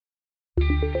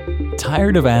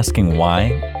Tired of asking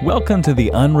why? Welcome to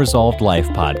the Unresolved Life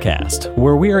podcast,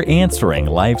 where we are answering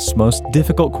life's most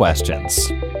difficult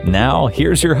questions. Now,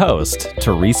 here's your host,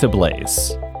 Teresa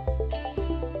Blaze.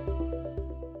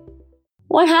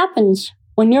 What happens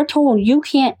when you're told you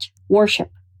can't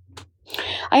worship?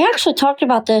 I actually talked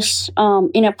about this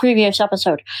in a previous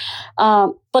episode,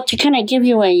 but to kind of give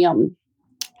you a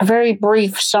very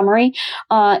brief summary,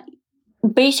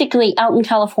 basically out in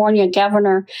California,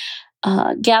 Governor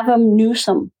Gavin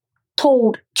Newsom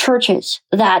told churches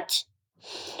that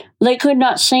they could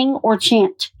not sing or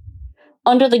chant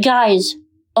under the guise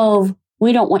of,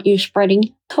 we don't want you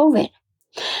spreading COVID.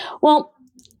 Well,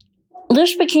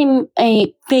 this became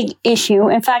a big issue.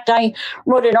 In fact, I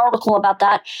wrote an article about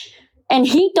that, and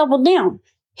he doubled down.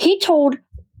 He told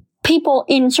people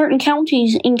in certain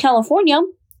counties in California,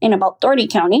 in about 30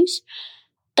 counties,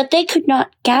 that they could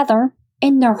not gather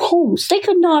in their homes. They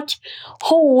could not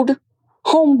hold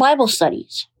home Bible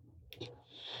studies.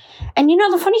 And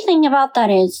the funny thing about that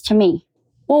is, to me,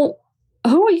 well,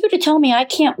 who are you to tell me I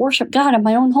can't worship God in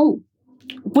my own home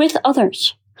with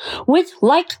others, with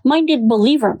like-minded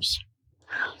believers?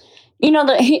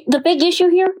 The big issue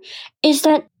here is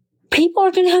that people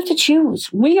are going to have to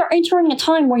choose. We are entering a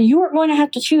time where you are going to have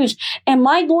to choose. Am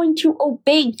I going to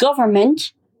obey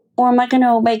government, or am I going to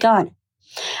obey God?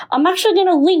 I'm actually going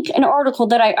to link an article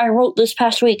that I wrote this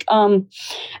past week, and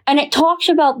it talks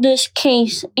about this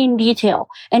case in detail,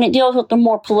 and it deals with the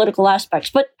more political aspects.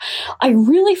 But I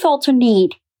really felt a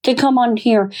need to come on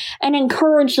here and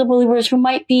encourage the believers who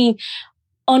might be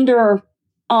under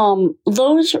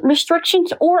those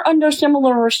restrictions or under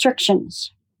similar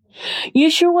restrictions.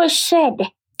 Yeshua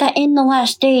said that in the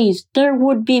last days there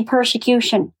would be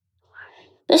persecution.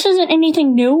 This isn't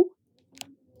anything new.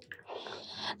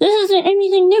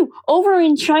 Over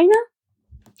in China,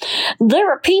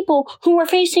 there are people who are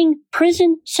facing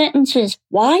prison sentences.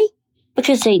 Why?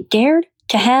 Because they dared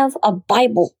to have a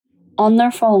Bible on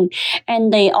their phone,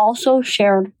 and they also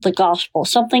shared the gospel,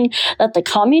 something that the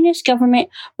communist government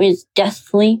was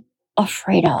deathly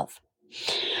afraid of.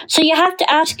 So you have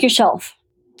to ask yourself,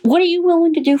 what are you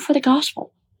willing to do for the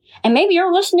gospel? And maybe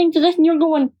you're listening to this and you're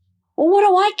going, well, what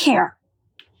do I care?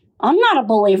 I'm not a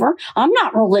believer. I'm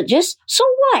not religious. So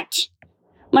what?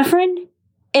 My friend,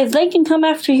 if they can come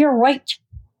after your right,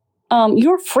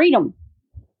 your freedom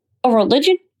of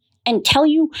religion, and tell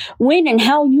you when and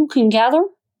how you can gather,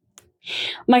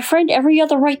 my friend, every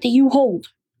other right that you hold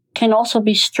can also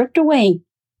be stripped away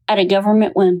at a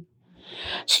government whim.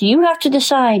 So you have to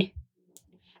decide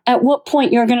at what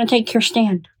point you're going to take your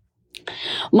stand.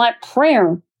 My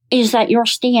prayer is that your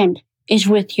stand is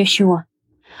with Yeshua,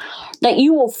 that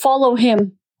you will follow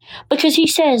him, because he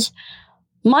says,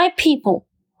 my people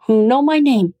who know my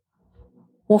name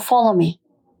will follow me,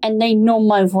 and they know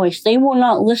my voice. They will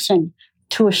not listen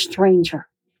to a stranger.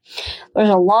 There's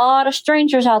a lot of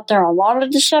strangers out there, a lot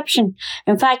of deception.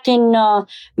 In fact, in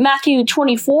Matthew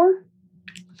 24,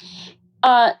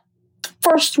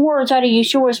 first words out of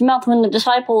Yeshua's mouth when the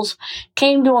disciples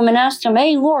came to him and asked him,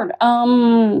 hey, Lord,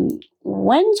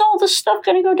 when's all this stuff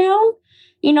going to go down?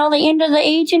 The end of the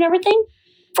age and everything?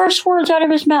 First words out of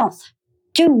his mouth,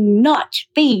 do not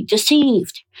be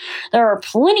deceived. There are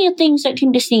plenty of things that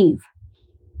can deceive.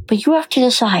 But you have to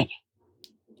decide,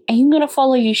 are you going to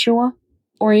follow Yeshua,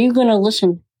 or are you going to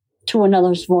listen to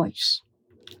another's voice?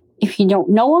 If you don't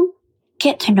know him,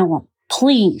 get to know him,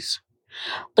 please.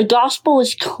 The gospel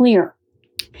is clear.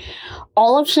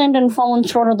 All have sinned and fallen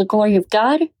short of the glory of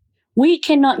God. We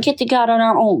cannot get to God on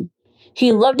our own.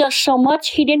 He loved us so much,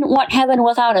 he didn't want heaven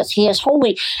without us. He is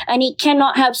holy, and he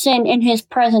cannot have sin in his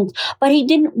presence. But he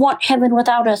didn't want heaven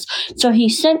without us. So he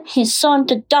sent his son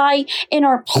to die in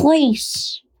our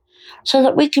place, so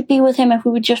that we could be with him if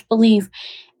we would just believe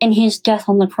in his death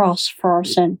on the cross for our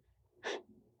sin.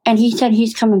 And he said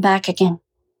he's coming back again.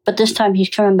 But this time he's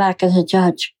coming back as a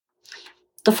judge.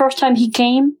 The first time he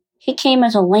came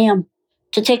as a lamb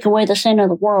to take away the sin of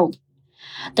the world.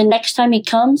 The next time he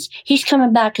comes, he's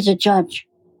coming back as a judge.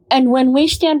 And when we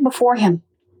stand before him,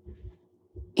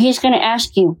 he's going to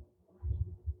ask you,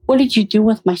 what did you do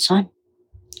with my son?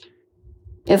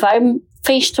 If I'm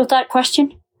faced with that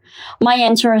question, my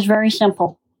answer is very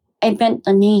simple. I bent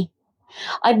the knee.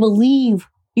 I believe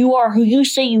you are who you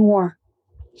say you are.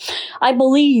 I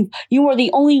believe you are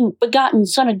the only begotten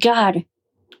Son of God.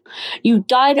 You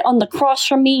died on the cross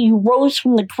for me. You rose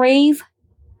from the grave.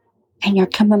 And you're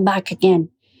coming back again.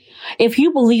 If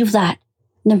you believe that,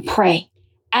 then pray.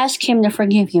 Ask him to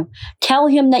forgive you. Tell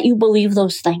him that you believe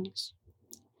those things.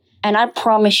 And I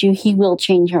promise you, he will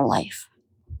change your life.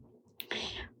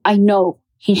 I know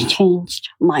he's changed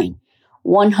mine.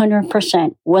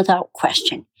 100% without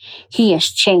question. He has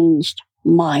changed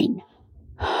mine.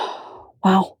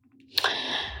 Wow.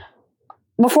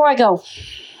 Before I go,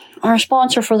 our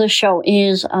sponsor for this show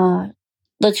is the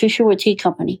Teshua Tea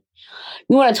Company.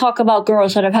 You want to talk about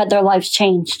girls that have had their lives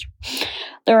changed.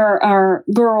 There are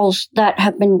girls that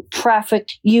have been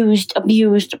trafficked, used,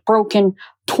 abused, broken,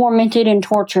 tormented, and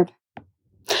tortured.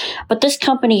 But this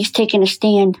company is taking a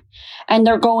stand, and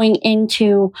they're going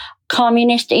into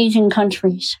communist Asian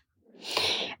countries,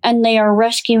 and they are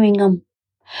rescuing them.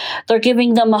 They're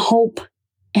giving them a hope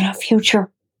and a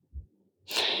future.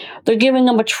 They're giving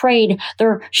them a trade.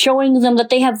 They're showing them that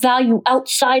they have value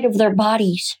outside of their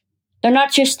bodies. They're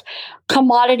not just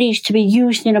commodities to be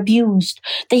used and abused.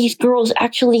 These girls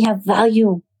actually have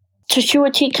value.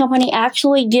 Teshua Tea Company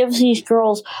actually gives these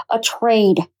girls a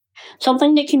trade,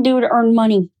 something they can do to earn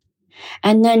money.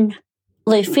 And then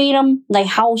they feed them, they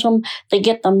house them, they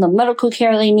get them the medical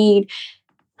care they need,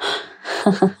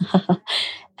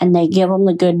 and they give them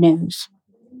the good news.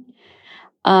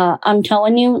 I'm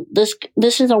telling you,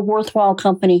 this is a worthwhile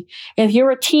company. If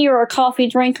you're a tea or a coffee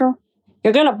drinker,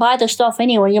 you're going to buy the stuff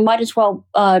anyway. You might as well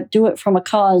do it from a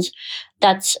cause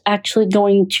that's actually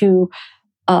going to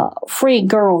free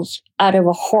girls out of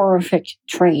a horrific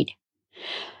trade.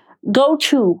 Go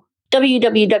to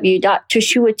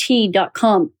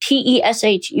www.teshuatea.com,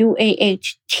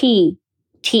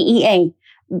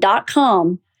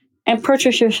 TESHUAHTEA.com, and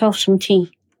purchase yourself some tea.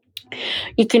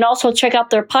 You can also check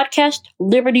out their podcast,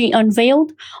 Liberty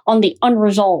Unveiled, on the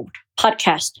Unresolved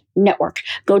Podcast Network.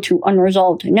 Go to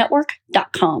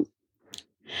unresolvednetwork.com.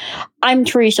 I'm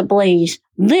Teresa Blaze.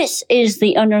 This is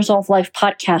the Unresolved Life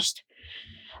Podcast.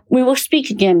 We will speak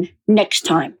again next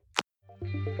time.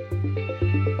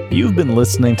 You've been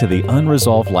listening to the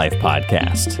Unresolved Life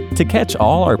Podcast. To catch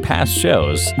all our past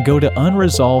shows, go to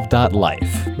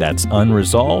unresolved.life. That's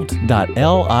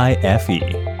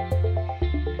unresolved.life.